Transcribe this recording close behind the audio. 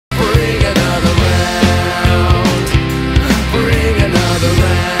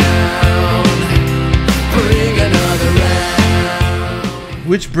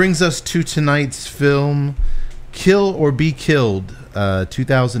Which brings us to tonight's film, Kill or Be Killed,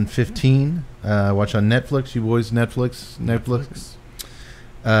 2015. Watch on Netflix, you boys. Netflix.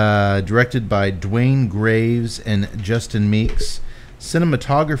 Directed by Dwayne Graves and Justin Meeks.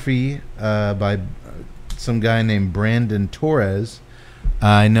 Cinematography by some guy named Brandon Torres.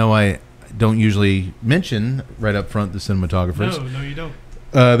 I know I don't usually mention right up front the cinematographers. No, you don't.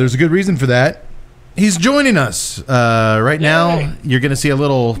 There's a good reason for that. He's joining us right now. You're going to see a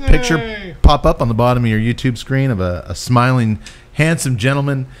little picture pop up on the bottom of your YouTube screen of a smiling, handsome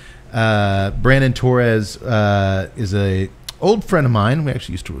gentleman. Brandon Torres is a old friend of mine. We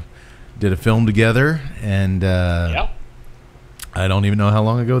actually did a film together, and I don't even know how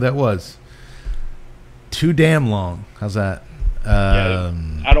long ago that was. Too damn long. How's that? I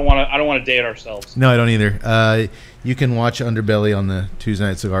don't want to date ourselves. No, I don't either. You can watch Underbelly on the Tuesday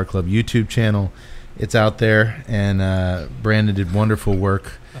Night Cigar Club YouTube channel. It's out there, and Brandon did wonderful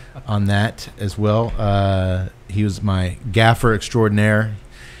work on that as well. He was my gaffer extraordinaire.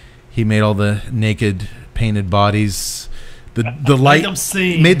 He made all the naked painted bodies. The light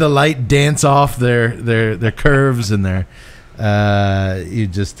made the light dance off their curves and their.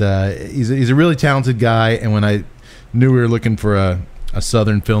 He's a really talented guy, and when I knew we were looking for a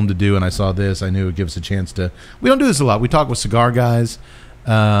Southern film to do, and I saw this, I knew it would give us a chance to. We don't do this a lot. We talk with cigar guys,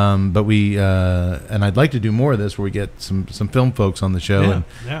 but we and I'd like to do more of this, where we get some film folks on the show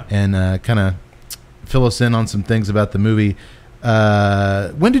and kind of fill us in on some things about the movie.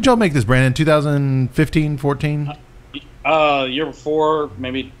 When did y'all make this, Brandon? 2015, 14? Year before,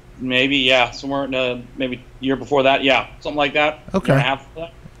 maybe, somewhere maybe year before that, something like that. Okay. Year and a half of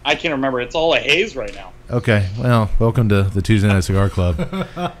that. I can't remember. It's all a haze right now. Okay, well, welcome to the Tuesday Night Cigar Club.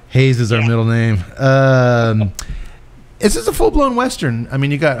 Hayes is our middle name. Is this a full-blown Western? I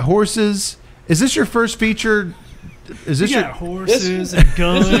mean, you got horses. Is this your first feature? You got horses and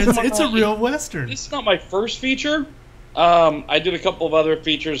guns. It's a real Western. This is not my first feature. I did a couple of other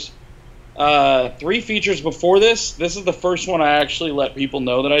features. 3 features before this. This is the first one I actually let people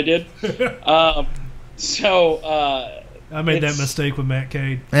know that I did. I made that mistake with Matt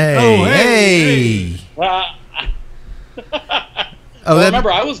Cade. Hey!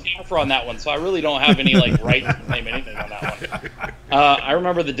 Remember, I was gaffer on that one, so I really don't have any right to claim anything on that one. I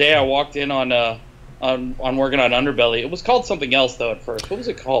remember the day I walked in on working on Underbelly. It was called something else though at first. What was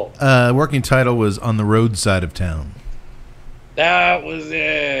it called? Working title was On the Road Side of Town. That was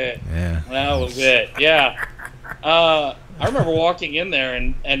it. Yeah. That was it. Yeah. I remember walking in there,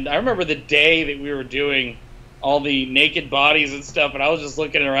 and I remember the day that we were doing all the naked bodies and stuff, and I was just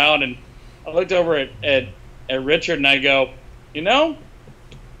looking around, and I looked over at Richard, and I go,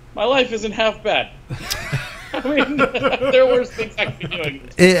 my life isn't half bad. I mean, there were things I could be doing.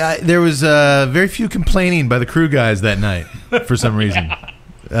 There was very few complaining by the crew guys that night for some reason.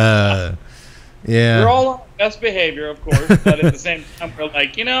 Yeah. We're all on best behavior, of course, but at the same time, we're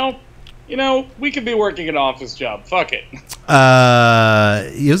like, we could be working an office job. Fuck it.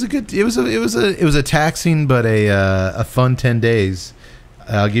 It was a taxing but a fun 10 days.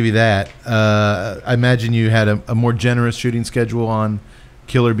 I'll give you that. I imagine you had a more generous shooting schedule on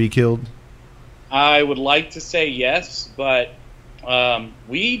Kill or Be Killed. I would like to say yes, but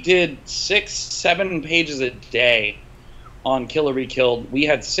we did 6-7 pages a day on Kill or Be Killed. We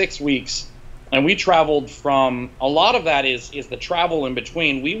had 6 weeks. And we traveled from, a lot of that is the travel in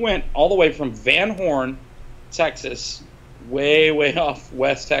between. We went all the way from Van Horn, Texas, way, way off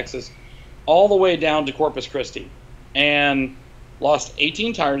West Texas, all the way down to Corpus Christi. And lost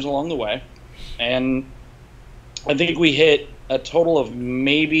 18 tires along the way. And I think we hit a total of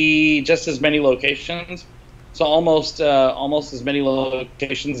maybe just as many locations. So almost as many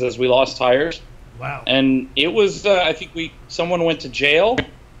locations as we lost tires. Wow. And it was, I think someone went to jail.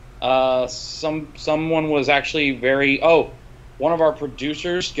 Someone was actually one of our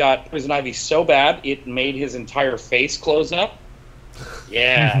producers got poison ivy so bad it made his entire face close up.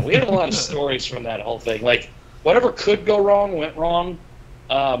 Yeah, we had a lot of stories from that whole thing. Like, whatever could go wrong went wrong.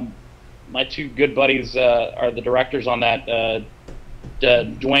 My 2 good buddies are the directors on that,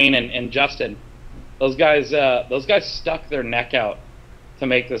 Dwayne and Justin. Those guys stuck their neck out to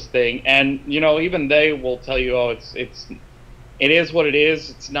make this thing, and even they will tell you, it is what it is.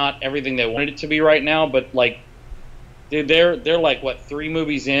 It's not everything they wanted it to be right now, but dude, they're like 3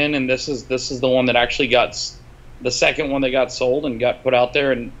 movies in, and this is the one that actually got the second one that got sold and got put out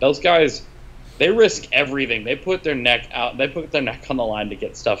there. And those guys, they risk everything. They put their neck out. They put their neck on the line to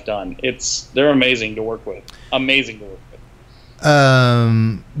get stuff done. They're amazing to work with. Amazing to work with.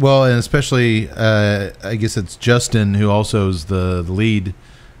 Well, and especially I guess it's Justin who also is the lead,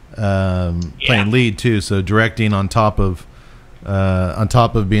 playing lead too. So directing on top of on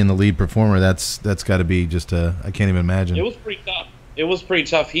top of being the lead performer. That's got to be just I can't even imagine. It was pretty tough. It was pretty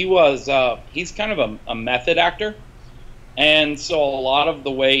tough. He's kind of a method actor, and so a lot of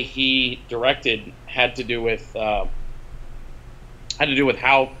the way he directed had to do with how,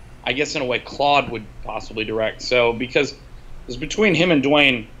 I guess, in a way, Claude would possibly direct. So because it was between him and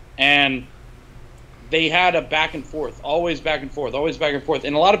Dwayne, and they had a back and forth, always back and forth, always back and forth.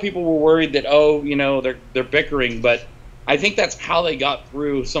 And a lot of people were worried that, they're bickering, but I think that's how they got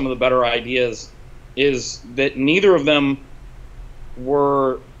through some of the better ideas, is that neither of them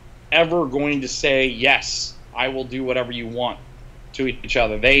were ever going to say, yes, I will do whatever you want to each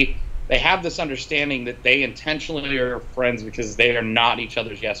other. They have this understanding that they intentionally are friends because they are not each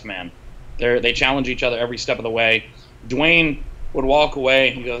other's yes man. They challenge each other every step of the way. Dwayne would walk away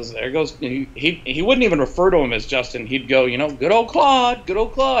and he goes, there goes, he wouldn't even refer to him as Justin. He'd go, good old Claude, good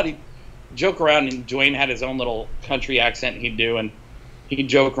old Claude. He'd joke around, and Dwayne had his own little country accent he'd do, and he'd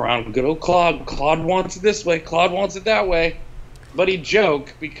joke around, good old Claude. Claude wants it this way, Claude wants it that way. But he'd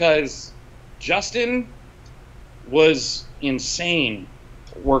joke because Justin was insane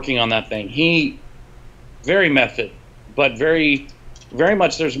working on that thing. He, very method, but very, very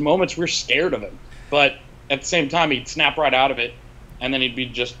much, there's moments we're scared of him. But at the same time, he'd snap right out of it, and then he'd be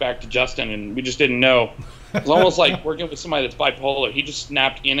just back to Justin, and we just didn't know. It was almost like working with somebody that's bipolar. He just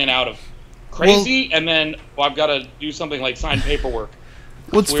snapped in and out of crazy, and then, I've got to do something like sign paperwork.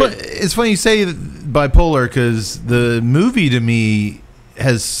 Well, it's funny you say bipolar, because the movie to me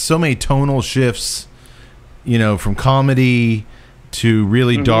has so many tonal shifts, from comedy to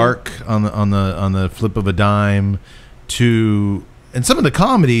really dark on the flip of a dime, and some of the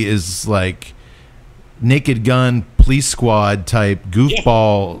comedy is like Naked Gun, Police Squad type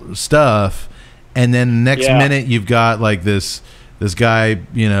goofball stuff, and then next minute you've got like this guy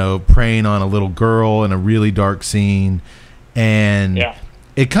preying on a little girl in a really dark scene, and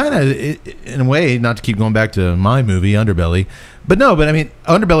it kind of, in a way, not to keep going back to my movie Underbelly, but I mean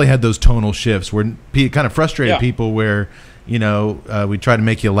Underbelly had those tonal shifts where it kind of frustrated people, where we try to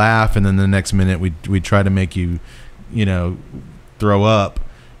make you laugh, and then the next minute we try to make you throw up,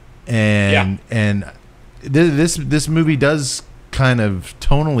 and this movie does kind of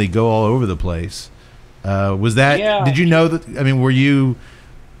tonally go all over the place. Was that? Yeah. Did you know that? I mean, were you?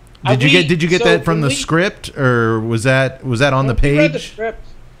 Did you get that from the script, or was that on the page?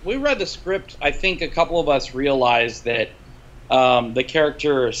 We read the script. I think a couple of us realized that the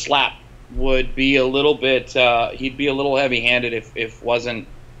character Slap would be a little bit. He'd be a little heavy-handed if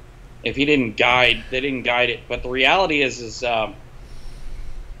he didn't guide. They didn't guide it. But the reality is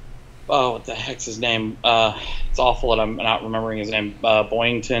what the heck's his name? It's awful that I'm not remembering his name.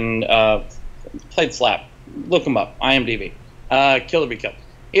 Boyington played Slap. Look him up. IMDb. Kill or Be Killed.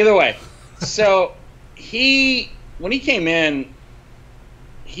 Either way, so when he came in,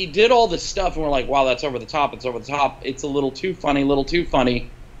 he did all this stuff, and we're like, wow, that's over the top. It's over the top. It's a little too funny.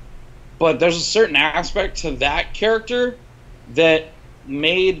 But there's a certain aspect to that character that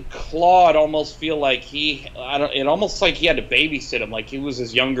made Claude almost feel like almost like he had to babysit him, like he was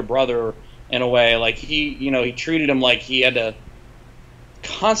his younger brother in a way. Like he treated him like he had to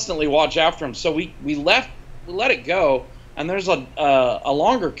constantly watch after him. So we let it go, and there's a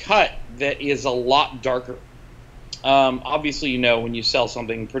longer cut that is a lot darker. Obviously, when you sell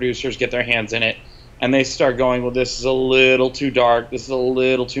something, producers get their hands in it, and they start going, well, this is a little too dark, this is a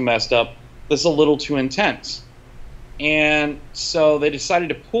little too messed up, this is a little too intense. And so they decided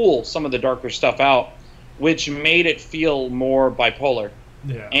to pull some of the darker stuff out, which made it feel more bipolar.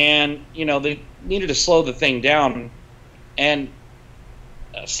 Yeah. And, they needed to slow the thing down. And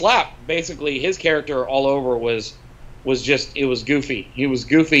Slap, basically, his character all over was just, it was goofy. He was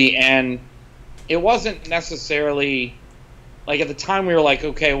goofy, and it wasn't necessarily, like, at the time we were like,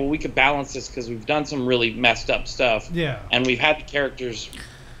 okay, well, we could balance this because we've done some really messed up stuff. Yeah. And we've had the characters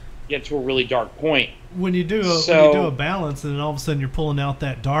get to a really dark point. When you do a balance, and then all of a sudden you're pulling out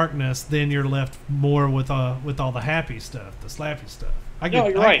that darkness, then you're left more with all the happy stuff, the slappy stuff. I get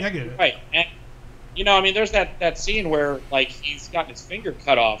it. Right. And there's that scene where, like, he's gotten his finger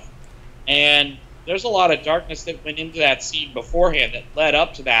cut off, and there's a lot of darkness that went into that scene beforehand that led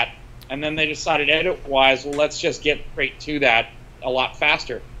up to that, and then they decided edit-wise, well, let's just get straight to that a lot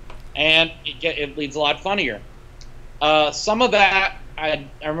faster, and it leads a lot funnier. Some of that, I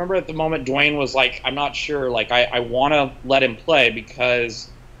remember at the moment Dwayne was like, I'm not sure, like, I want to let him play, because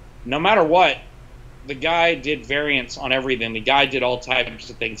no matter what, the guy did variants on everything. The guy did all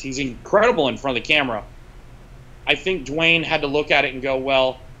types of things. He's incredible in front of the camera. I think Dwayne had to look at it and go,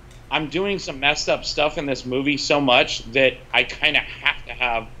 well, I'm doing some messed up stuff in this movie so much that I kind of have to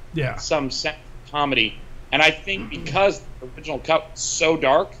have some sense of comedy. And I think because the original cut was so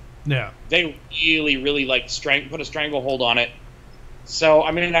dark, they really like put a stranglehold on it. So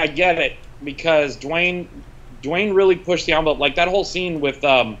I mean, I get it because Dwayne really pushed the envelope. Like that whole scene with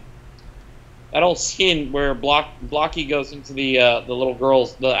where Blocky goes into the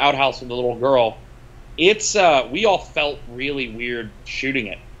outhouse with the little girl. It's we all felt really weird shooting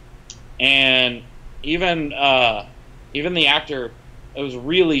it, and even the actor, it was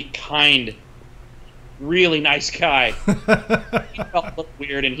really kind, really nice guy. He felt a little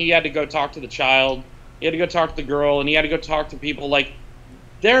weird, and he had to go talk to the child. He had to go talk to the girl, and he had to go talk to people. Like,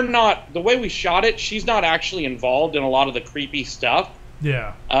 they're not, the way we shot it, she's not actually involved in a lot of the creepy stuff.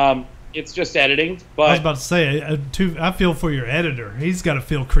 Yeah. It's just editing. But I was about to say, I feel for your editor. He's got to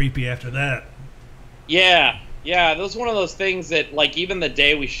feel creepy after that. Yeah. That was one of those things that, like, even the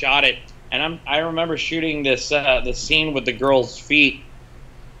day we shot it, and I remember shooting this scene with the girl's feet,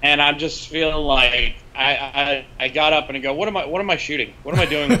 and I just feel like I got up and I go, what am I shooting? What am I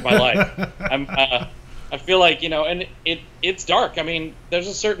doing with my life? I feel like, and it's dark. I mean, there's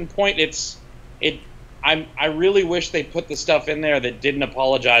a certain point. I really wish they put the stuff in there that didn't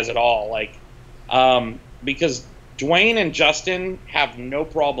apologize at all. Like, because Dwayne and Justin have no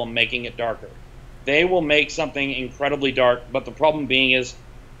problem making it darker. They will make something incredibly dark. But the problem being is,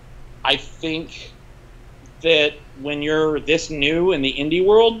 I think that when you're this new in the indie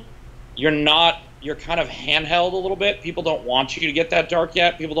world, you're kind of handheld a little bit. People don't want you to get that dark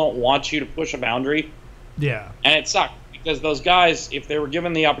yet. People don't want you to push a boundary. Yeah. And it sucked because those guys, if they were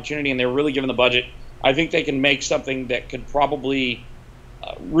given the opportunity and they were really given the budget, I think they can make something that could probably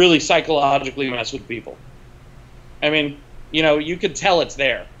really psychologically mess with people. I mean, you could tell it's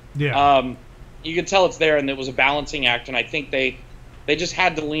there. Yeah. You could tell it's there, and it was a balancing act, and I think they just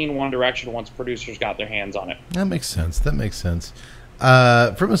had to lean one direction once producers got their hands on it. That makes sense. From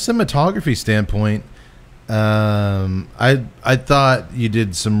a cinematography standpoint, I thought you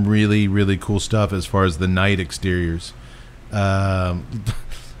did some really, really cool stuff as far as the night exteriors. I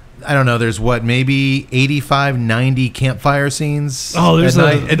don't know. There's maybe 85, 90 campfire scenes. Oh, there's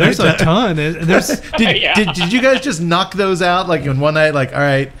a ton. Did you guys just knock those out like in one night? Like, all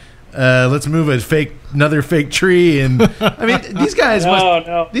right, let's move another fake tree, and I mean, these guys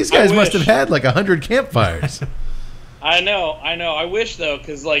must have had like 100 campfires. I know. I wish though,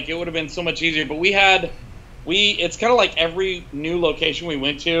 because like it would have been so much easier. But it's kind of like every new location we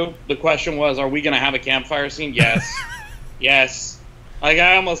went to. The question was, are we going to have a campfire scene? Yes, yes. Like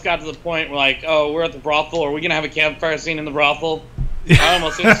I almost got to the point where like, oh, we're at the brothel. Are we going to have a campfire scene in the brothel? I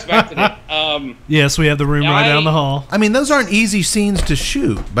almost expected it. Yes, we have the room right down the hall. I mean, those aren't easy scenes to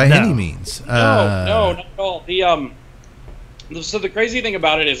shoot by any means. No, not at all. So the crazy thing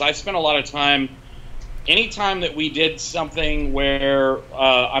about it is I spent a lot of time. Anytime that we did something where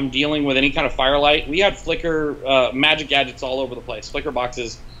I'm dealing with any kind of firelight, we had flicker magic gadgets all over the place, flicker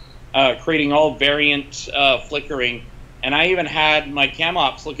boxes, creating all variant flickering. And I even had my cam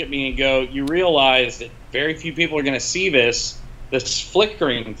ops look at me and go, you realize that very few people are going to see this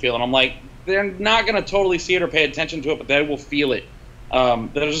flickering feel. And I'm like, they're not going to totally see it or pay attention to it, but they will feel it.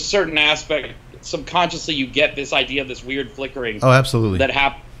 There's a certain aspect, subconsciously you get this idea of this weird flickering. Oh, absolutely. That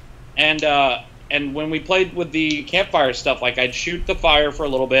happens. And when we played with the campfire stuff, like I'd shoot the fire for a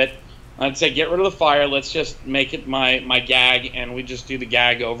little bit. I'd say, get rid of the fire. Let's just make it my gag. And we just do the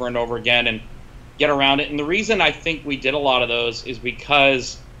gag over and over again and get around it. And the reason I think we did a lot of those is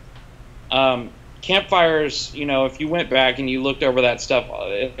because campfires, if you went back and you looked over that stuff,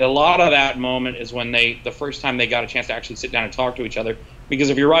 a lot of that moment is when the first time they got a chance to actually sit down and talk to each other. Because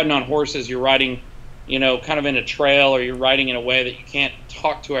if you're riding on horses, you're riding, kind of in a trail, or you're riding in a way that you can't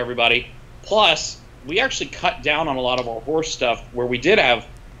talk to everybody. Plus, we actually cut down on a lot of our horse stuff where we did have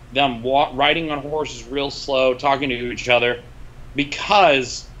them riding on horses real slow, talking to each other,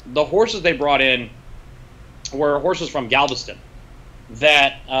 because the horses they brought in were horses from Galveston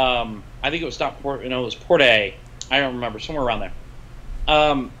that I think it was it was Port A. I don't remember, somewhere around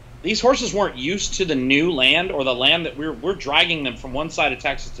there. These horses weren't used to the new land or the land that we're dragging them from one side of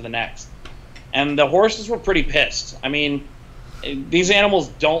Texas to the next. And the horses were pretty pissed. I mean, these animals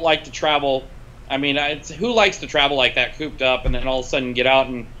don't like to travel. I mean, who likes to travel like that, cooped up, and then all of a sudden get out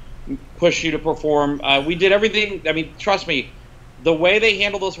and push you to perform? We did everything. I mean, trust me, the way they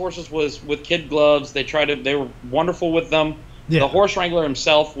handled those horses was with kid gloves. They were wonderful with them. Yeah. The horse wrangler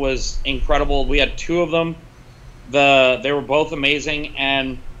himself was incredible. We had 2 of them. They were both amazing,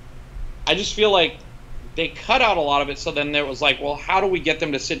 and I just feel like they cut out a lot of it. So then there was like, well, how do we get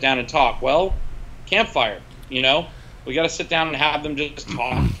them to sit down and talk? Well, campfire, We got to sit down and have them just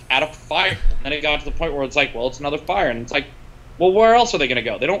talk at a fire. And then it got to the point where it's like, well, it's another fire. And it's like, well, where else are they going to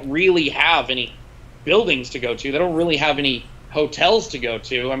go? They don't really have any buildings to go to. They don't really have any hotels to go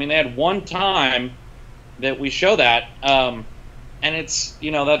to. I mean, they had one time that we show that, and it's,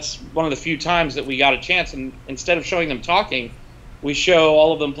 that's one of the few times that we got a chance. And instead of showing them talking, we show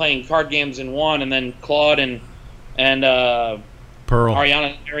all of them playing card games in one, and then Claude and Pearl,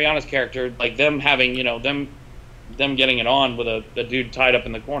 Ariana's character, like them having, them getting it on with a dude tied up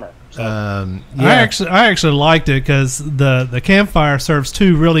in the corner. So. I actually liked it because the campfire serves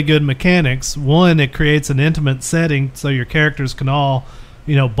two really good mechanics. One, it creates an intimate setting so your characters can all,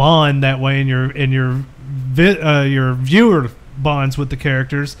 bond that way, and your viewer bonds with the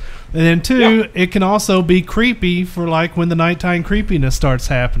characters. And then two, it can also be creepy for like when the nighttime creepiness starts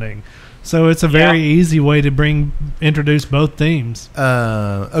happening. So it's a very easy way to introduce both themes.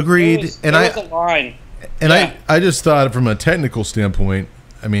 Agreed. There was a line. And I just thought from a technical standpoint,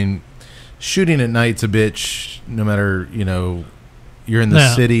 I mean, shooting at night's a bitch, no matter, you're in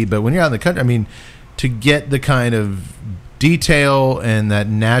the city. But when you're out in the country, I mean, to get the kind of detail and that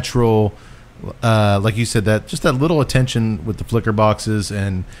natural, like you said, that little attention with the flicker boxes.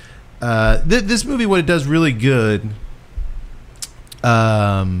 And this movie, what it does really good,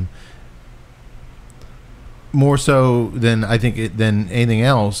 more so than I think than anything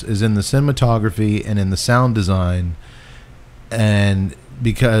else, is in the cinematography and in the sound design. And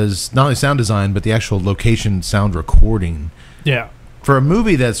because not only sound design, but the actual location sound recording. Yeah. For a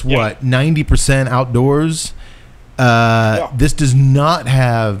movie that's 90% outdoors, this does not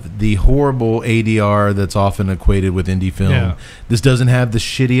have the horrible ADR that's often equated with indie film. Yeah. This doesn't have the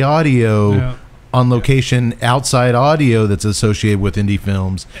shitty audio on location, outside audio that's associated with indie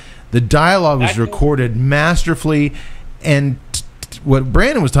films. The dialogue was recorded masterfully, and what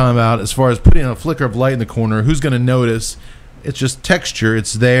Brandon was talking about as far as putting a flicker of light in the corner, who's going to notice? It's just texture.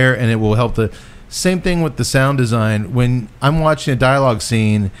 It's there, and it will help the... Same thing with the sound design. When I'm watching a dialogue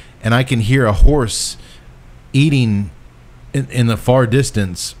scene and I can hear a horse eating in the far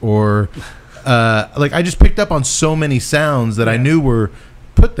distance, or like I just picked up on so many sounds that I knew were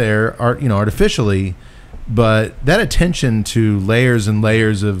put there, artificially. But that attention to layers and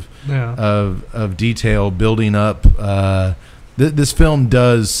layers of detail building up, this film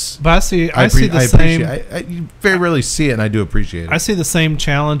does. But I see the same. You very rarely see it, and I do appreciate it. I see the same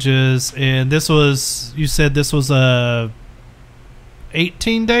challenges, and you said this was a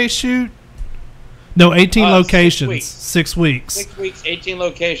 18-day shoot. No, 18 locations, 6 weeks. 6 weeks, 18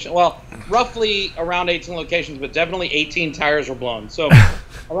 locations. Well, roughly around 18 locations, but definitely 18 tires were blown. So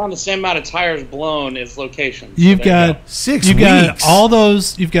around the same amount of tires blown as locations. You've got 6 weeks.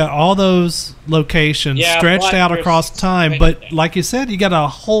 You've got all those locations stretched out across time. But like you said, you got a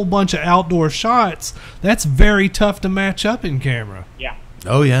whole bunch of outdoor shots. That's very tough to match up in camera. Yeah.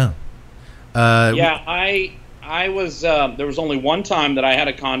 Oh yeah. I was there was only one time that I had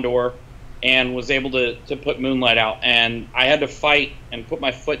a Condor and was able to put moonlight out, and I had to fight and put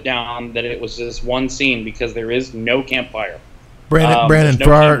my foot down that it was this one scene because there is no campfire. Brandon,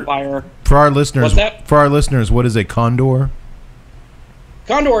 for our listeners, what is a Condor?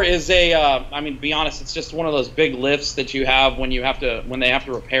 Condor is be honest, it's just one of those big lifts that you have when they have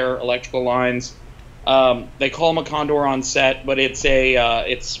to repair electrical lines. They call them a Condor on set, but it's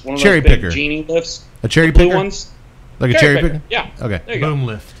one of those big genie lifts. A cherry picker? Ones. Like a cherry picker? Yeah. Okay. There you go. Boom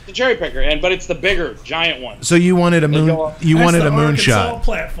lift. It's a cherry picker, but it's the bigger, giant one. So you wanted a moon? You wanted a moonshot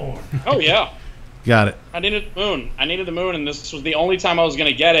platform. Oh yeah. Got it. I needed the moon, and this was the only time I was going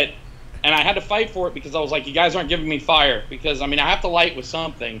to get it, and I had to fight for it because I was like, you guys aren't giving me fire, because I have to light with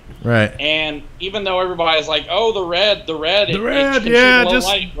something. Right. And even though everybody's like, oh, the red, yeah, low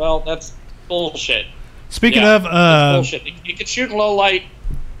light. Well, that's bullshit. Speaking of bullshit. You can shoot in low light,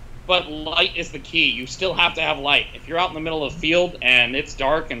 but light is the key. You still have to have light. If you're out in the middle of the field and it's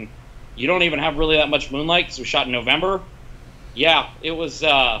dark and you don't even have really that much moonlight, because we shot in November, it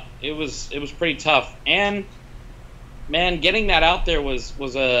was pretty tough. And man, getting that out there was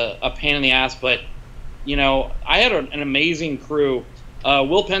a pain in the ass. But I had an amazing crew.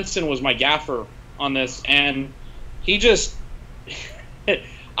 Will Penston was my gaffer on this, and he just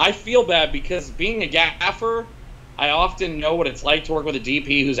I feel bad because being a gaffer, I often know what it's like to work with a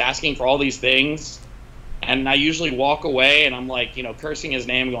DP who's asking for all these things, and I usually walk away and I'm like, cursing his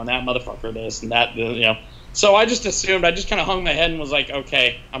name, going, that motherfucker, this and that, So I just assumed, I just kind of hung my head and was like,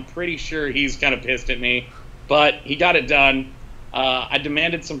 okay, I'm pretty sure he's kind of pissed at me, but he got it done. I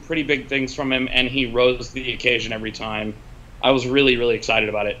demanded some pretty big things from him, and he rose to the occasion every time. I was really, really excited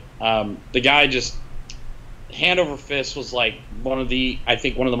about it. The guy just, hand over fist, was like one of the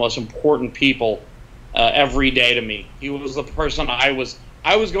most important people every day to me. He was the person I was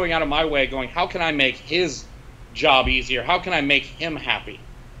going out of my way going, how can I make his job easier? How can I make him happy?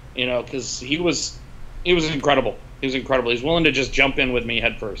 Because he was He was incredible. He was incredible. He's willing to just jump in with me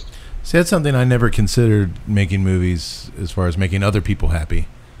head first. See, that's something I never considered making movies as far as making other people happy.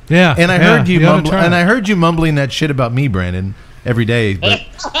 Yeah, and I heard you I heard you mumbling that shit about me, Brandon, every day. But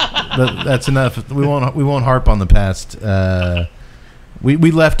that's enough. We won't harp on the past.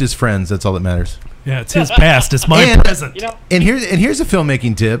 We left as friends. That's all that matters. Yeah, it's his past. It's my present. You know, And here's a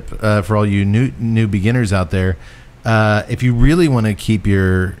filmmaking tip for all you new beginners out there. If you really want to keep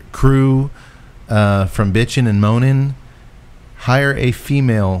your crew from bitching and moaning, hire a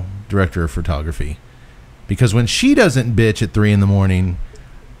female director of photography, because when she doesn't bitch at 3 a.m,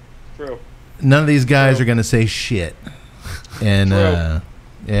 true. none of these guys are going to say shit. And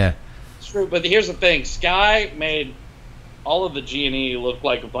yeah, It's true. But here's the thing: Sky made all of the G&E look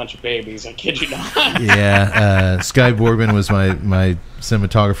like a bunch of babies. I kid you not. yeah. Sky Borgman was my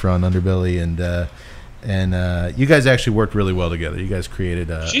cinematographer on Underbelly, and you guys actually worked really well together. You guys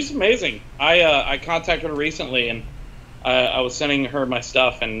created. She's amazing. I contacted her recently, and I was sending her my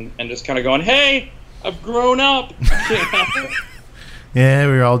stuff and just kind of going, "Hey, I've grown up." Yeah,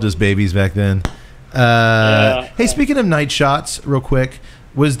 we were all just babies back then. Hey, speaking of night shots, real quick,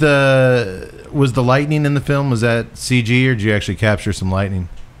 was the lightning in the film, was that CG, or did you actually capture some lightning?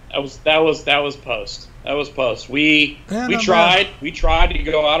 That was post. That was post. We tried to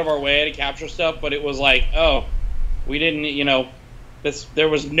go out of our way to capture stuff, but it was like, oh, we didn't, there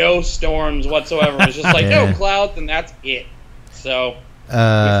was no storms whatsoever. It was just like no clouds, and that's it. So we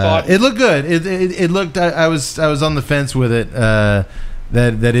thought it looked good. It looked. I was on the fence with it.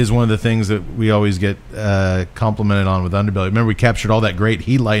 That is one of the things that we always get complimented on with Underbelly. Remember, we captured all that great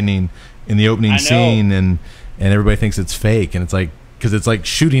heat lightning in the opening scene, and everybody thinks it's fake, and it's like, because it's like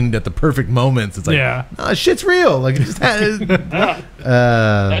shooting at the perfect moments. It's like, no, shit's real. Like, it just that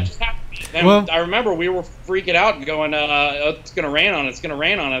just happened. Then I remember we were freaking out and going, it's going to rain on us. It's going to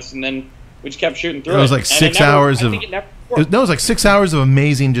rain on us. And then we just kept shooting through it. It was like 6 hours of... it was like 6 hours of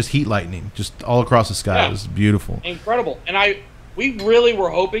amazing just heat lightning, just all across the sky. It was beautiful. Incredible. And we really were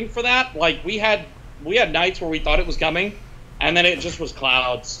hoping for that. Like, we had nights where we thought it was coming, and then it just was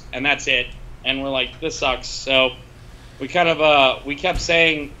clouds, and that's it. And we're like, this sucks. So we kind of we kept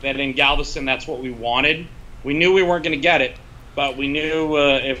saying that in Galveston that's what we wanted. We knew we weren't going to get it, but we knew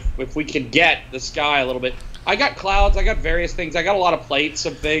if we could get the sky a little bit. I got clouds. I got various things. I got a lot of plates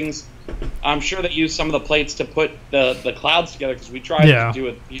of things. I'm sure that used some of the plates to put the clouds together, because we tried to do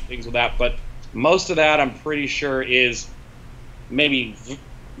a few things with that. But most of that, I'm pretty sure, is maybe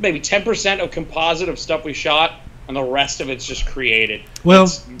 10% of composite of stuff we shot, and the rest of it's just created. Well,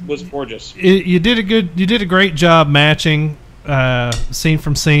 it was gorgeous. You did a great job matching scene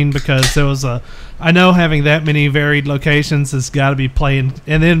from scene, because there was I know having that many varied locations has got to be playing,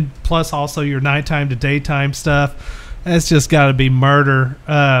 and then plus also your nighttime to daytime stuff. That's just got to be murder.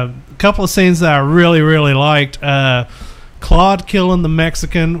 A couple of scenes that I really, really liked. Claude killing the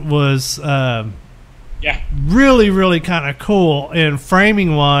Mexican was really, really kind of cool. And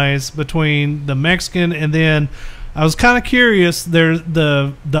framing wise, between the Mexican and then I was kind of curious. There's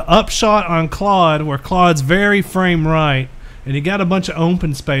the upshot on Claude, where Claude's very frame right, and he got a bunch of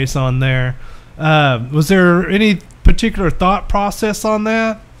open space on there. Was there any particular thought process on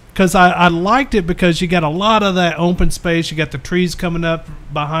that? Because I liked it, because you got a lot of that open space. You got the trees coming up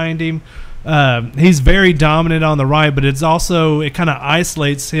behind him. He's very dominant on the right, but it's also, it kind of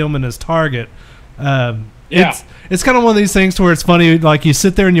isolates him and his target. It's kind of one of these things where it's funny, like you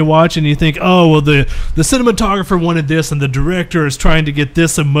sit there and you watch and you think, oh, well, the cinematographer wanted this and the director is trying to get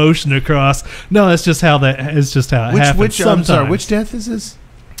this emotion across. No, it's just how it happens. I'm sorry, which death is this?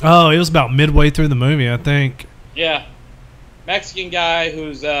 Oh, it was about midway through the movie, I think. Yeah. Mexican guy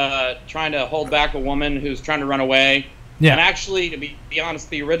who's trying to hold back a woman who's trying to run away. Yeah. And actually, to be honest,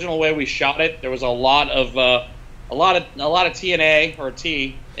 the original way we shot it, there was a lot of TNA or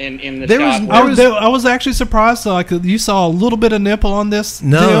T in the shot. I was actually surprised. Like, you saw a little bit of nipple on this.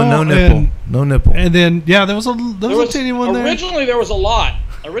 No nipple. No nipple. And then there was a teeny one there. Originally there was a lot,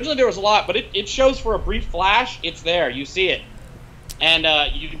 but it shows for a brief flash. It's there. You see it, and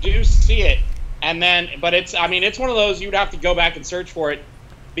you do see it. And then, but it's one of those you'd have to go back and search for it,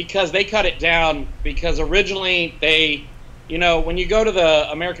 because they cut it down. Because originally they, when you go to the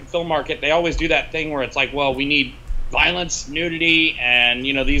American film market, they always do that thing where it's like, well, we need violence, nudity, and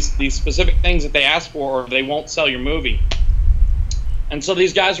these specific things that they ask for, or they won't sell your movie. And so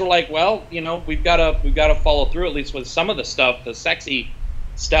these guys were like, well, we've got to follow through at least with some of the stuff, the sexy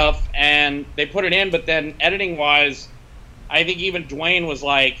stuff, and they put it in. But then editing wise, I think even Dwayne was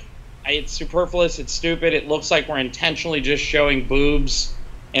like, it's superfluous, it's stupid, it looks like we're intentionally just showing boobs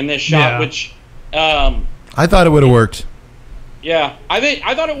in this shot, which I thought it would have worked. Yeah,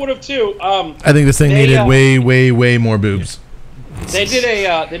 I thought it would have too. I think this thing needed way more boobs. They did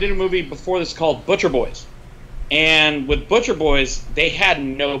a movie before this called Butcher Boys, and with Butcher Boys they had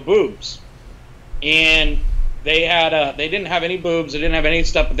no boobs, and they didn't have any boobs, they didn't have any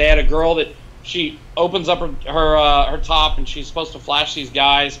stuff, but they had a girl that she opens up her top and she's supposed to flash these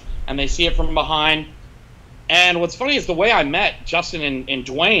guys, and they see it from behind. And what's funny is the way I met Justin and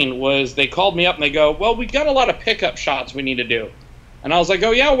Dwayne was they called me up and they go, well, we got a lot of pickup shots we need to do. And I was like,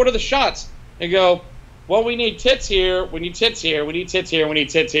 oh, yeah, what are the shots? They go, well, we need tits here, we need tits here, we need tits here, we need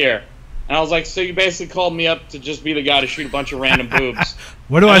tits here. And I was like, so you basically called me up to just be the guy to shoot a bunch of random boobs.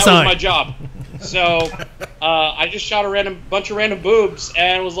 Where do I sign? That was my job. So I just shot a bunch of random boobs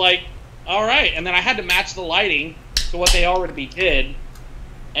and was like, all right. And then I had to match the lighting to what they already did.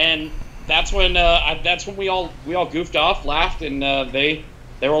 And that's when we all goofed off, laughed, and they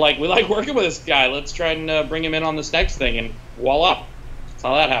were like, we like working with this guy. Let's try and bring him in on this next thing, and voila, that's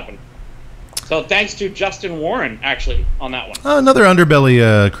how that happened. So thanks to Justin Warren, actually, on that one. Oh, another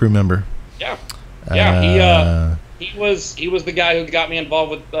Underbelly crew member. Yeah, yeah. He was the guy who got me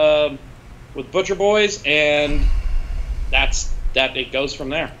involved with Butcher Boys, and that. It goes from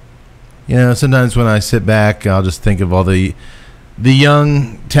there. You know, sometimes when I sit back, I'll just think of all the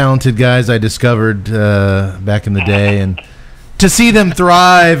young, talented guys I discovered back in the day, and to see them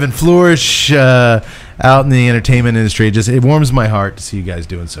thrive and flourish out in the entertainment industry, it warms my heart to see you guys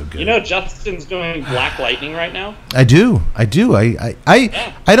doing so good. You know, Justin's doing Black Lightning right now. I do. I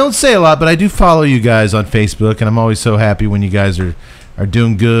don't say a lot, but I do follow you guys on Facebook, and I'm always so happy when you guys are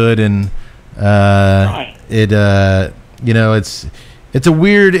doing good. And Right. you know, it's a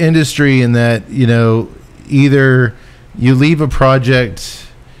weird industry in that, you know, either you leave a project,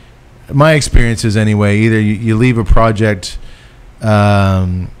 my experiences anyway, either you leave a project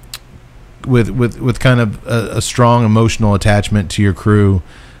with kind of a strong emotional attachment to your crew,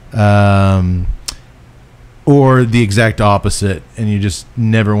 or the exact opposite, and you just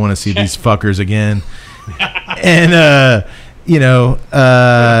never want to see these fuckers again. And you know,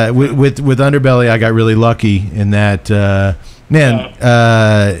 with Underbelly, I got really lucky in that. Man,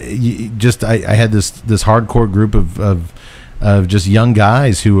 I had this hardcore group of just young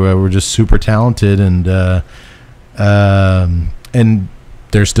guys who were just super talented, and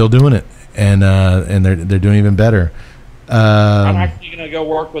they're still doing it, and they're doing even better. I'm actually going to go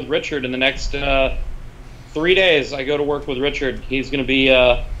work with Richard in the next 3 days. I go to work with Richard. He's going to be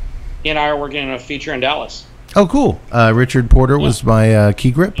he and I are working on a feature in Dallas. Oh, cool. Richard Porter was my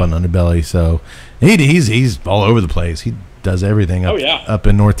key grip on Underbelly, so he's all over the place. He does everything up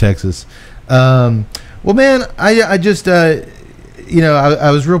in North Texas. Well, man, I just you know,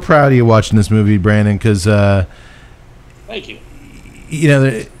 I was real proud of you watching this movie, Brandon, because thank you. You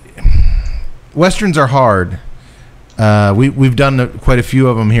know, Westerns are hard. We've done quite a few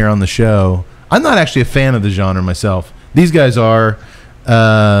of them here on the show. I'm not actually a fan of the genre myself. These guys are.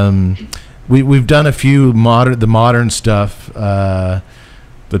 We've done a few modern stuff.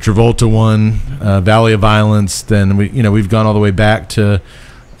 The Travolta one, Valley of Violence. Then we've gone all the way back to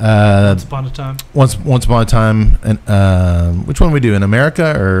Once Upon a Time. Once Upon a Time, and which one we do in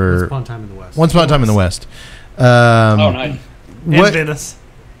America or Once Upon a Time in the West? Once Upon a Time in the West. Oh, nice. And Venice.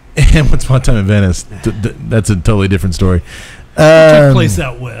 And Once Upon a Time in Venice. That's a totally different story. Took place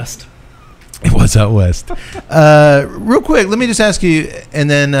out west. It was out west. Real quick, let me just ask you, and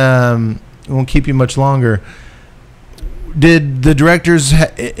then we won't keep you much longer. Did the directors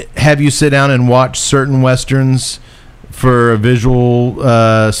have you sit down and watch certain Westerns for a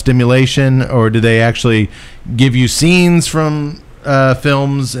visual stimulation, or do they actually give you scenes from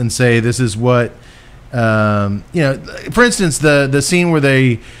films and say this is what for instance, the scene where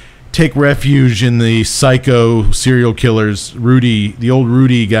they take refuge in the psycho serial killer's the old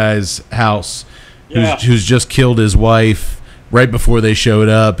Rudy guy's house, who's just killed his wife right before they showed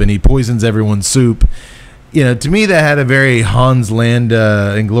up, and he poisons everyone's soup. You know, to me that had a very Hans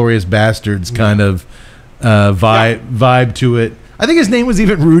Landa, Inglourious Bastards kind of vibe to it. I think his name was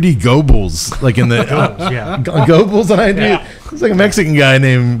even Rudy Goebbels, like in the Goebbels. It's like a Mexican guy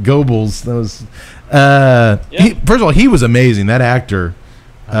named Goebbels. That was first of all, he was amazing. That actor,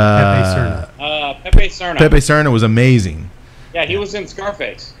 Pepe Serna. Pepe Serna was amazing. Yeah, he was in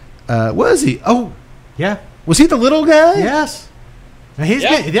Scarface. Was he? Oh, yeah. Was he the little guy? Yes. Now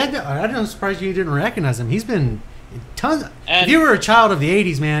I'm surprised you didn't recognize him. He's been tons. If you were a child of the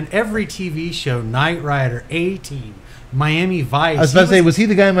 '80s, man, every TV show, Knight Rider, A-Team, Miami Vice. I was about to say, was he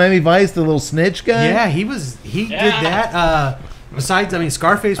the guy in Miami Vice, the little snitch guy? Yeah, he was. He did that. Besides, I mean,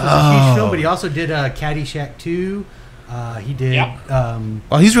 Scarface was a huge film, but he also did Caddyshack 2. He did.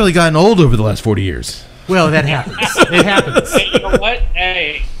 Well, he's really gotten old over the last 40 years. Well, that happens. It happens. Hey, you know what?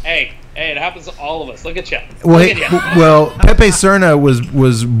 Hey, it happens to all of us. Look at you. Well, Pepe Serna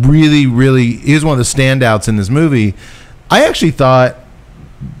was really, he was one of the standouts in this movie. I actually thought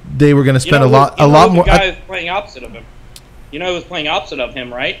they were going to spend a lot more. The guy is playing opposite of him. You know who was playing opposite of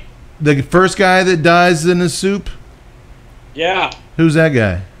him, right? The first guy that dies in the soup? Yeah. Who's that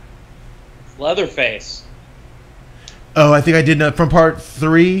guy? Leatherface. Oh, I think I did know from part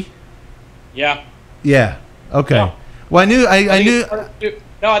 3. Yeah. Yeah. Okay. Yeah. Well, I knew.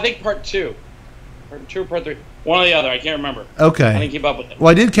 No, I think part 2. Part 2 or part 3. One or the other. I can't remember. Okay. I didn't keep up with it. Well,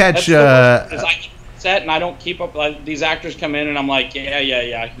 I did catch. Because I set and I don't keep up. Like, these actors come in and I'm like, yeah.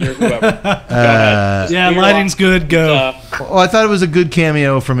 You're whoever. Yeah, lighting's good. Go. Well, I thought it was a good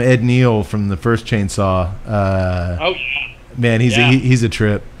cameo from Ed Neal from the first Chainsaw. Oh yeah. Man, he's a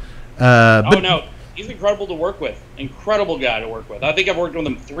trip. No, he's incredible to work with. Incredible guy to work with. I think I've worked with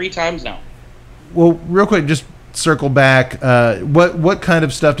him 3 times now. Well, real quick, just circle back. What kind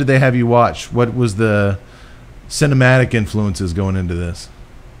of stuff did they have you watch? What was the cinematic influences going into this?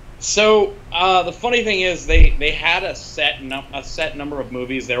 So the funny thing is, they had a set number of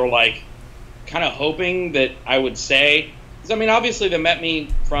movies. They were like kind of hoping that I would say. 'Cause, I mean, obviously they met me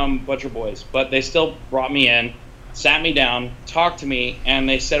from Butcher Boys, but they still brought me in, sat me down, talked to me, and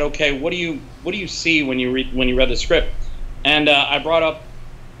they said, "Okay, what do you see when you read the script?" And I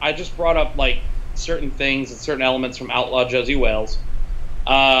just brought up like certain things and certain elements from Outlaw Josie Wales.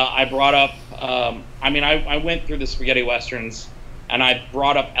 I brought up, I went through the spaghetti westerns, and I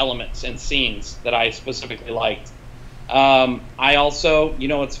brought up elements and scenes that I specifically liked. I also, you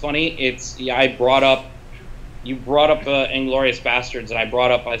know what's funny? You brought up Inglourious Bastards, and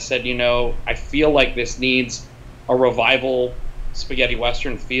I said, I feel like this needs a revival spaghetti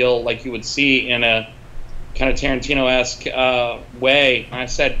western feel like you would see in a kind of Tarantino-esque way. And I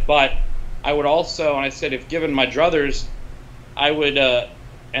said, but I would also, and I said, if given my druthers, I would,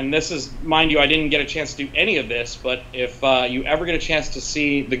 and this is, mind you, I didn't get a chance to do any of this, but if you ever get a chance to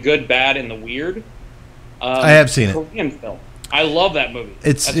see The Good, Bad, and the Weird, I have seen Korean film. I love that movie.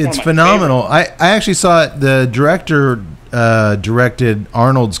 It's phenomenal. I actually saw it. The director directed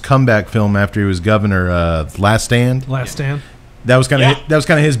Arnold's comeback film after he was governor, Last Stand. Last Stand. That was kind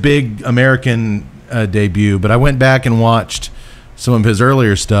of his big American debut. But I went back and watched some of his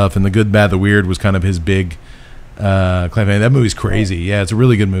earlier stuff, and The Good, Bad, the Weird was kind of his big claim. That movie's crazy. Yeah, it's a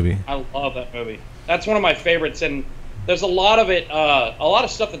really good movie. I love that movie. That's one of my favorites, and there's a lot of it, a lot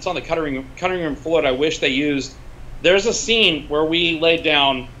of stuff that's on the cutting room floor that I wish they used. There's a scene where we laid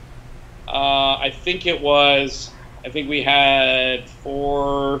down, I think we had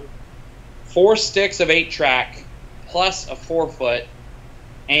four sticks of 8-track plus a 4-foot,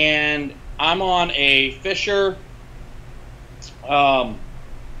 and I'm on a Fisher. We're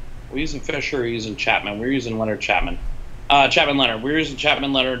using Fisher, we're using Chapman. We're using Leonard Chapman. Chapman Leonard. We're using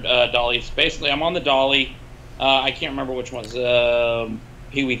Chapman Leonard dollies. Basically, I'm on the dolly. I can't remember which one's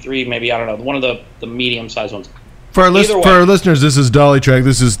Pee Wee 3, maybe, I don't know. One of the medium-sized ones. For our listeners, this is dolly track.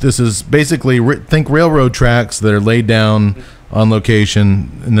 This is basically think railroad tracks that are laid down on location,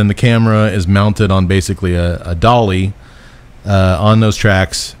 and then the camera is mounted on basically a dolly on those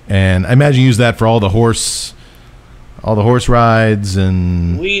tracks. And I imagine you use that for all the horse rides.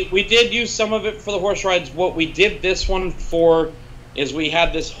 And we did use some of it for the horse rides. What we did this one for is we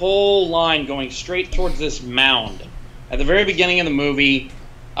had this whole line going straight towards this mound. At the very beginning of the movie,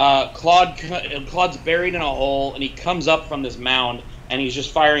 Claude's buried in a hole, and he comes up from this mound, and he's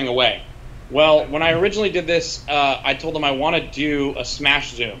just firing away. Well, when I originally did this, I told them I want to do a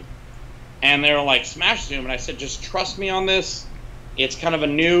smash zoom. And they were like, smash zoom? And I said, just trust me on this. It's kind of a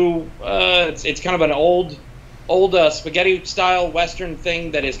new, it's kind of an old spaghetti-style Western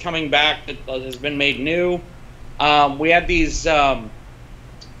thing that is coming back, that has been made new. We had these old...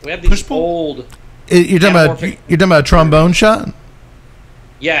 You're talking about a trombone shot?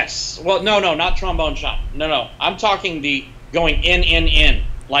 Yes. Well, no, not trombone shot. No. I'm talking the going in,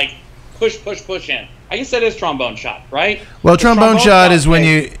 like push in. I guess that is trombone shot, right? Well, trombone shot is when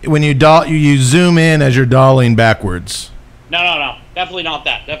you zoom in as you're dollying backwards. No. Definitely not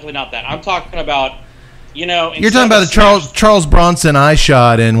that. I'm talking about, You're talking about the Charles Bronson eye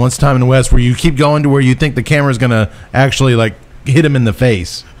shot in Once Time in the West, where you keep going to where you think the camera's going to actually like hit him in the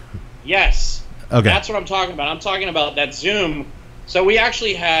face. Yes. Okay. That's what I'm talking about. I'm talking about that zoom. So we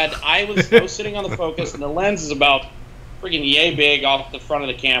actually had, I was sitting on the focus, and the lens is about freaking yay big off the front of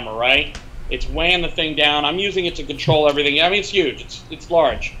the camera, right? It's weighing the thing down. I'm using it to control everything. I mean, it's huge. It's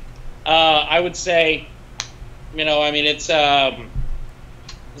large. I would say, it's an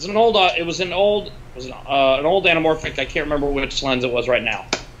old anamorphic. I can't remember which lens it was right now.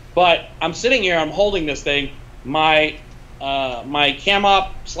 But I'm sitting here, I'm holding this thing, my cam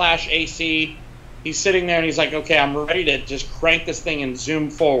op / AC, he's sitting there and he's like, okay, I'm ready to just crank this thing and zoom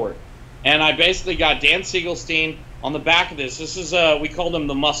forward. And I basically got Dan Siegelstein on the back of this. This is, we called him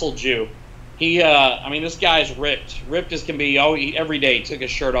the Muscle Jew. He, I mean, this guy's ripped as can be. Every day he took his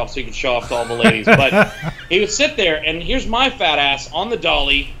shirt off so he could show off to all the ladies. But he would sit there, and here's my fat ass on the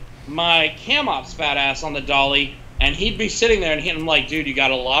dolly, my cam op's fat ass on the dolly, and he'd be sitting there, and I'm like, dude, you got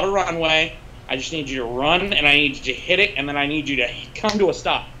a lot of runway. I just need you to run, and I need you to hit it, and then I need you to come to a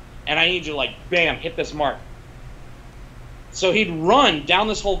stop. And I need you to, like, bam, hit this mark. So he'd run down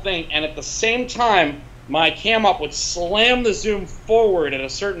this whole thing, and at the same time, my cam up would slam the zoom forward at a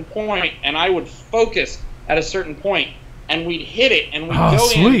certain point, and I would focus at a certain point, and we'd hit it, and we'd go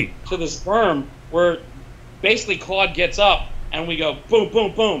in to this berm where basically Claude gets up, and we go boom,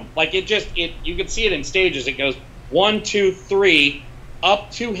 boom, boom. Like you could see it in stages. It goes 1, 2, 3,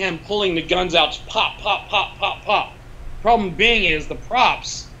 up to him pulling the guns out, pop, pop, pop, pop, pop. Problem being is the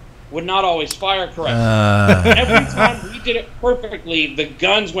props would not always fire correctly. Every time we did it perfectly, the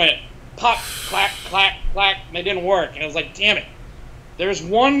guns went pop, clack, clack, clack, and they didn't work. And I was like, damn it. There's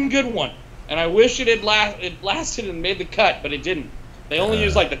one good one, and I wish it lasted and made the cut, but it didn't. They only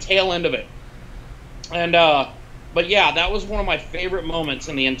used like the tail end of it. And but yeah, that was one of my favorite moments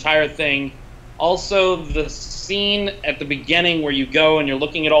in the entire thing. Also, the scene at the beginning where you go and you're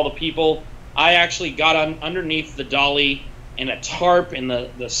looking at all the people. I actually got underneath the dolly in a tarp, and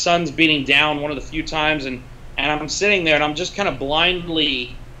the sun's beating down one of the few times, and I'm sitting there and I'm just kind of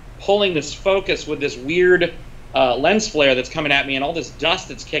blindly pulling this focus with this weird lens flare that's coming at me and all this dust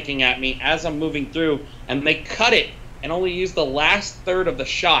that's kicking at me as I'm moving through, and they cut it and only use the last third of the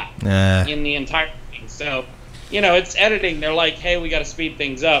shot in the entire thing. So, you know, it's editing. They're like, hey, we got to speed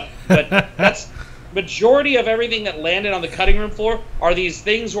things up. But that's majority of everything that landed on the cutting room floor are these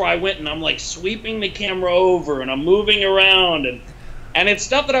things where I went and I'm like sweeping the camera over and I'm moving around, and it's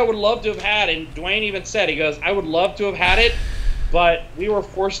stuff that I would love to have had. And Dwayne even said, he goes, I would love to have had it, but we were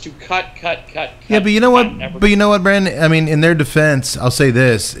forced to cut. Yeah, but you know what? Brandon? I mean, in their defense, I'll say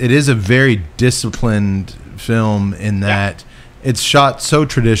this: it is a very disciplined film in that it's shot so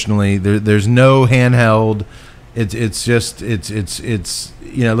traditionally. There's no handheld. It's just you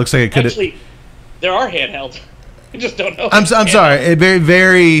know, it looks like it could actually. There are handhelds. I just don't know. I'm sorry. Very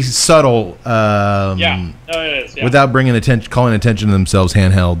very subtle. Yeah, no, it is. Yeah. Without calling attention to themselves,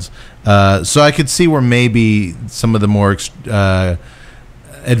 handhelds. So I could see where maybe some of the more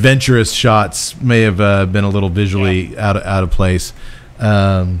adventurous shots may have been a little visually out of place.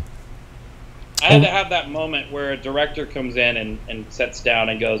 I had to have that moment where a director comes in and sits down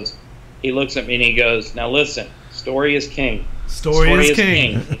and goes, he looks at me and he goes, now listen, story is king. Story is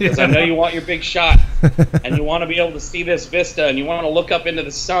king. Because I know you want your big shot and you want to be able to see this vista and you want to look up into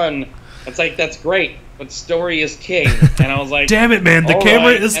the sun. It's like, that's great, but story is king. And I was like, damn it, man, the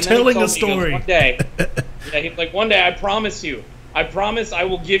camera is telling a story. One day, he's like, one day, I promise I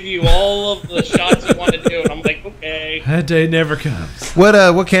will give you all of the shots you want to do. And I'm like, okay. That day never comes.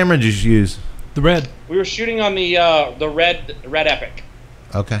 What camera did you use? The Red. We were shooting on the Red Epic.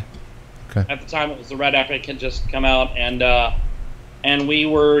 Okay. At the time, it was the Red Epic had just come out, and we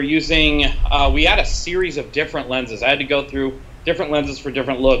were using. We had a series of different lenses. I had to go through different lenses for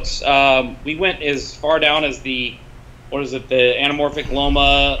different looks. We went as far down as the anamorphic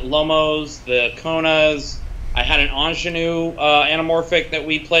Lomos, the Konas. I had an ingenue anamorphic that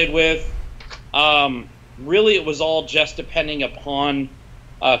we played with. Really, it was all just depending upon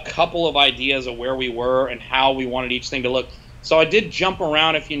a couple of ideas of where we were and how we wanted each thing to look. So I did jump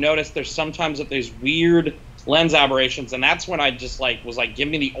around. If you notice, there's sometimes that there's weird lens aberrations, and that's when I just was like, give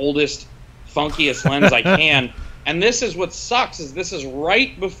me the oldest, funkiest lens I can. And this is what sucks, is this is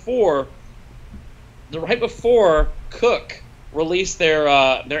right before Cook released their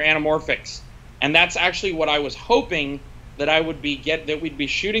anamorphics, and that's actually what I was hoping that we'd be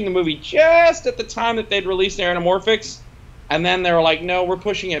shooting the movie just at the time that they'd release their anamorphics, and then they were like, no, we're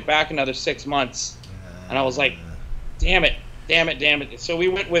pushing it back another 6 months, and I was like, damn it. So we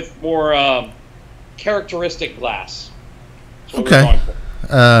went with more characteristic glass. Okay.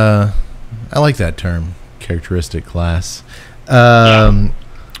 I like that term, characteristic glass. Well,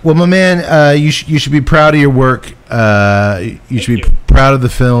 my man, you should be proud of your work. You should be proud of the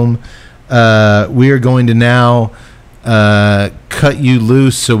film. We are going to now cut you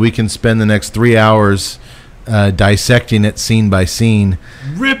loose so we can spend the next 3 hours dissecting it scene by scene,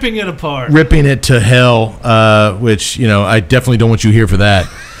 ripping it apart, ripping it to hell, which, you know, I definitely don't want you here for that.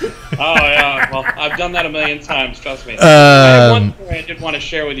 Oh yeah, well, I've done that a million times, trust me. I have one story I did want to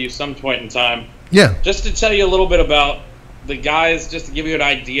share with you some point in time. Yeah. Just to tell you a little bit about the guys, just to give you an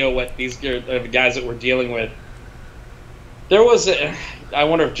idea what these guys that we're dealing with, there was I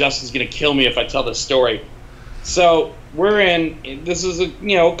wonder if Justin's going to kill me if I tell this story. So this is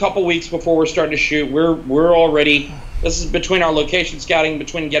a couple weeks before we're starting to shoot. We're already, this is between our location scouting,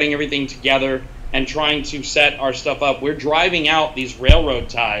 between getting everything together and trying to set our stuff up. We're driving out these railroad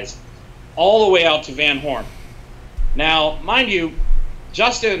ties all the way out to Van Horn. Now, mind you,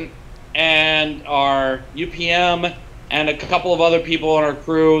 Justin and our UPM and a couple of other people on our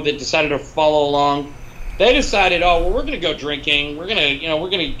crew that decided to follow along, they decided, oh, well, we're going to go drinking. We're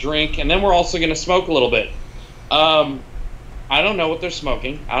going to drink, and then we're also going to smoke a little bit. I don't know what they're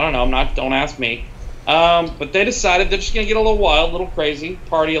smoking. I don't know. Don't ask me. But they decided they're just going to get a little wild, a little crazy,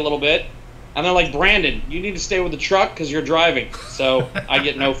 party a little bit. And they're like, Brandon, you need to stay with the truck because you're driving. So I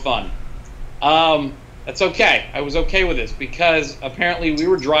get no fun. That's okay. I was okay with this because apparently we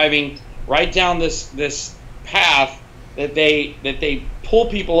were driving right down this path that they pull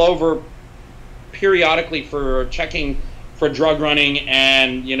people over periodically for checking for drug running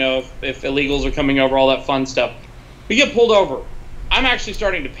and, if illegals are coming over, all that fun stuff. We get pulled over. I'm actually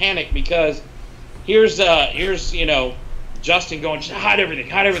starting to panic because here's Justin going, just hide everything,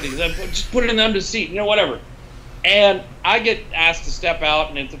 just put it in the under seat, whatever. And I get asked to step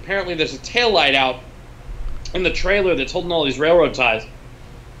out, and apparently there's a taillight out in the trailer that's holding all these railroad ties.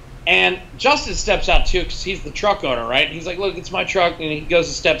 And Justin steps out too because he's the truck owner, right? He's like, look, it's my truck. And he goes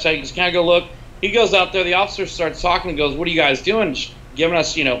and steps out. He goes, can I go look? He goes out there. The officer starts talking and goes, what are you guys doing? Giving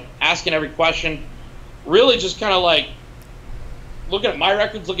us, asking every question. Really just kind of like looking at my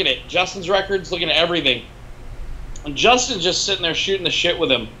records, looking at Justin's records, looking at everything. And Justin's just sitting there shooting the shit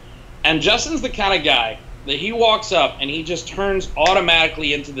with him. And Justin's the kind of guy that he walks up and he just turns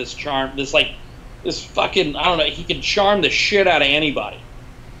automatically into this charm, this fucking, I don't know, he can charm the shit out of anybody.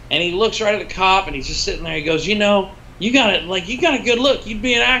 And he looks right at the cop and he's just sitting there. He goes, you got a good look. You'd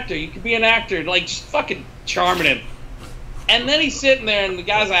be an actor. You could be an actor. Like, just fucking charming him. And then he's sitting there and the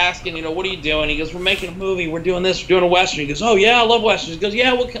guy's asking, what are you doing? He goes, we're making a movie. We're doing this. We're doing a Western. He goes, oh, yeah, I love Westerns. He goes,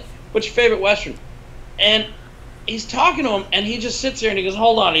 yeah, what's your favorite Western? And he's talking to him and he just sits there and he goes,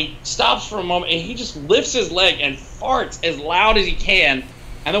 hold on. He stops for a moment and he just lifts his leg and farts as loud as he can.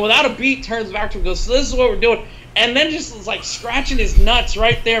 And then without a beat, turns back to him and goes, so this is what we're doing. And then just is like scratching his nuts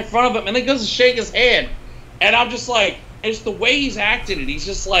right there in front of him. And then goes to shake his hand. And I'm just like, it's the way he's acted it. He's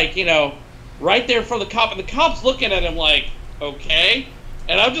just like, right there in front of the cop. And the cop's looking at him like, okay.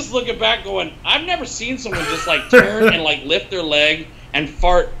 And I'm just looking back going, I've never seen someone just like turn and like lift their leg and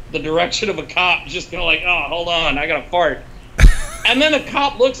fart the direction of a cop. Just kind of like, oh, hold on, I got to fart. And then the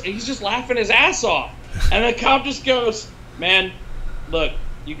cop looks and he's just laughing his ass off. And the cop just goes, man, look,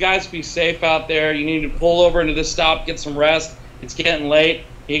 you guys be safe out there. You need to pull over into this stop, get some rest. It's getting late.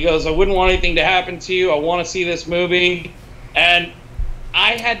 He goes, I wouldn't want anything to happen to you. I want to see this movie. And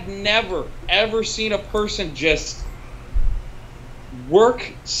I had never, ever seen a person just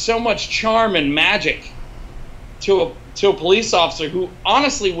work so much charm and magic to a police officer who,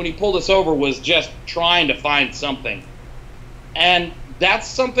 honestly, when he pulled us over, was just trying to find something. And that's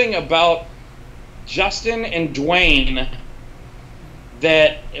something about Justin and Dwayne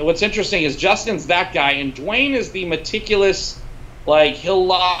that what's interesting is Justin's that guy, and Dwayne is the meticulous, like, he'll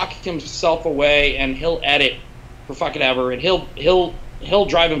lock himself away and he'll edit for fucking ever, and he'll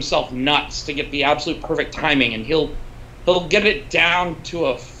drive himself nuts to get the absolute perfect timing, and he'll get it down to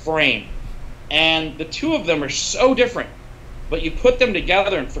a frame. And the two of them are so different, but you put them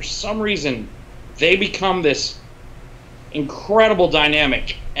together and for some reason they become this incredible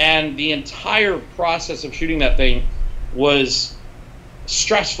dynamic. And the entire process of shooting that thing was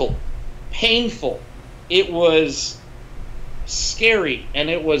stressful, painful, it was scary, and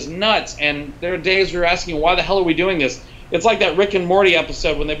it was nuts. And there are days we were asking, why the hell are we doing this? It's like that Rick and Morty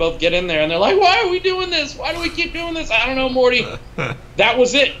episode when they both get in there and they're like, why are we doing this? Why do we keep doing this? I don't know, Morty. That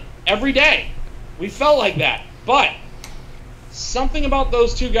was it. Every day. We felt like that. But something about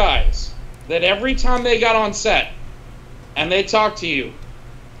those two guys, that every time they got on set and they talked to you,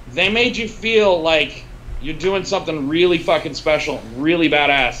 they made you feel like you're doing something really fucking special, really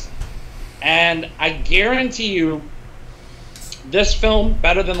badass. And I guarantee you, this film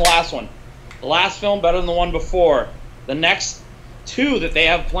better than the last one. The last film better than the one before. The next two that they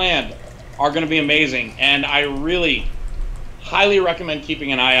have planned are going to be amazing. And I really highly recommend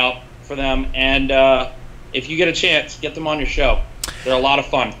keeping an eye out for them. And if you get a chance, get them on your show. They're a lot of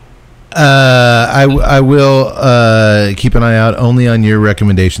fun. I will keep an eye out only on your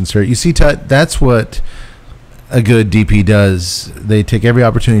recommendations, sir. You see, Tut, that's what a good DP does. They take every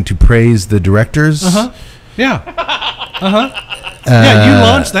opportunity to praise the directors. Yeah. Yeah, you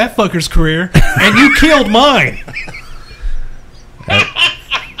launched that fucker's career, and you killed mine.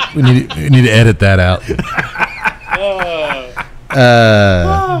 We need to edit that out.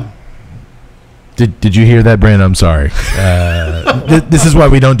 Did you hear that, Brandon? I'm sorry. This is why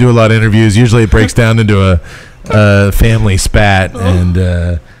we don't do a lot of interviews. Usually it breaks down into a family spat,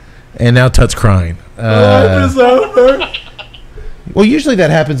 and now Tut's crying. Life is over. Well, usually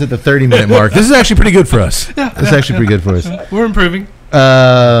that happens at the 30-minute mark. This is actually pretty good for us. This is actually pretty good for us. We're improving.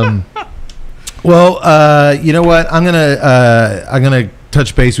 Well, you know what? I'm gonna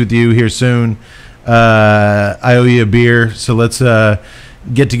touch base with you here soon. I owe you a beer, so let's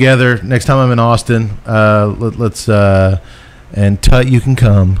get together next time I'm in Austin. Let's and Tut, you can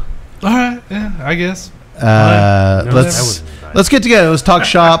come. All right, yeah, I guess. Let's get together. Let's talk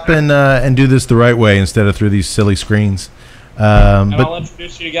shop and do this the right way instead of through these silly screens. And I'll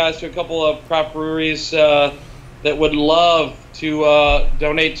introduce you guys to a couple of craft breweries that would love to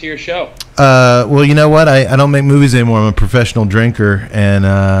donate to your show. Well, you know what? I don't make movies anymore. I'm a professional drinker, and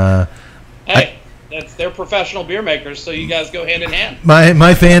they're professional beer makers, so you guys go hand in hand.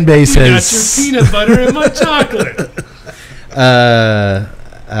 My fan base you has got your peanut butter and my chocolate.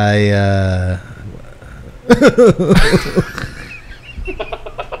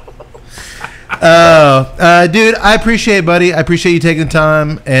 Dude, I appreciate it, buddy. I appreciate you taking the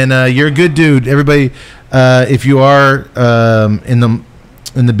time, and you're a good dude. Everybody, if you are in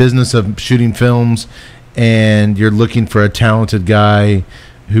the business of shooting films and you're looking for a talented guy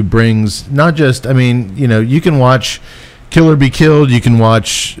who brings not just, I mean, you know, you can watch Kill or Be Killed, you can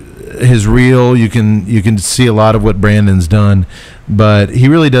watch his reel, you can see a lot of what Brandon's done, but he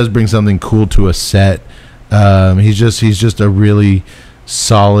really does bring something cool to a set. He's just a really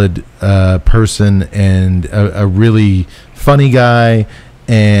solid person and a really funny guy,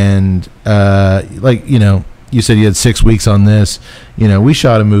 and like, you know, you said you had 6 weeks on this. You know, we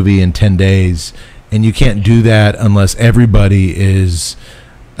shot a movie in 10 days, and you can't do that unless everybody is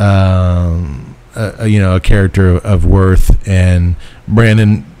a character of worth, and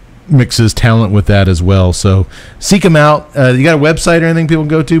Brandon mixes talent with that as well. So seek him out. You got a website or anything people can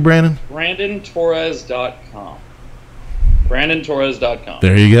go to, Brandon? BrandonTorres.com. BrandonTorres.com.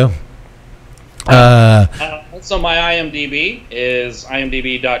 There you go. Also, my IMDb is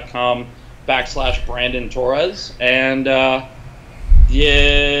imdb.com/Brandon Torres. And, I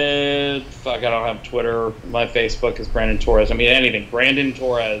don't have Twitter. My Facebook is Brandon Torres. I mean, anything. Brandon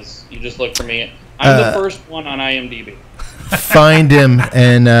Torres. You just look for me. I'm the first one on IMDb. Find him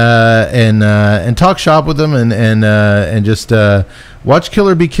and talk shop with him and just watch Kill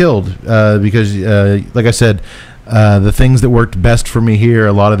or Be Killed, because like I said, the things that worked best for me here,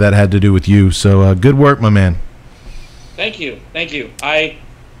 a lot of that had to do with you. So good work, my man. Thank you. I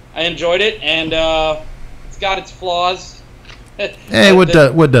enjoyed it, and it's got its flaws. Hey,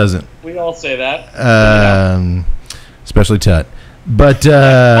 what doesn't? We all say that. Especially Tut. But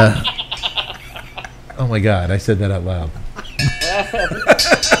oh my God, I said that out loud.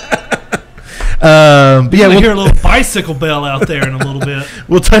 But yeah, we'll hear a little bicycle bell out there in a little bit.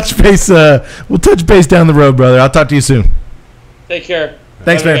 We'll touch base. We'll touch base down the road, brother. I'll talk to you soon. Take care.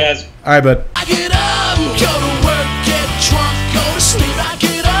 Thanks, man. Guys. All right, bud. I get up, go to work, get drunk, go to sleep. I get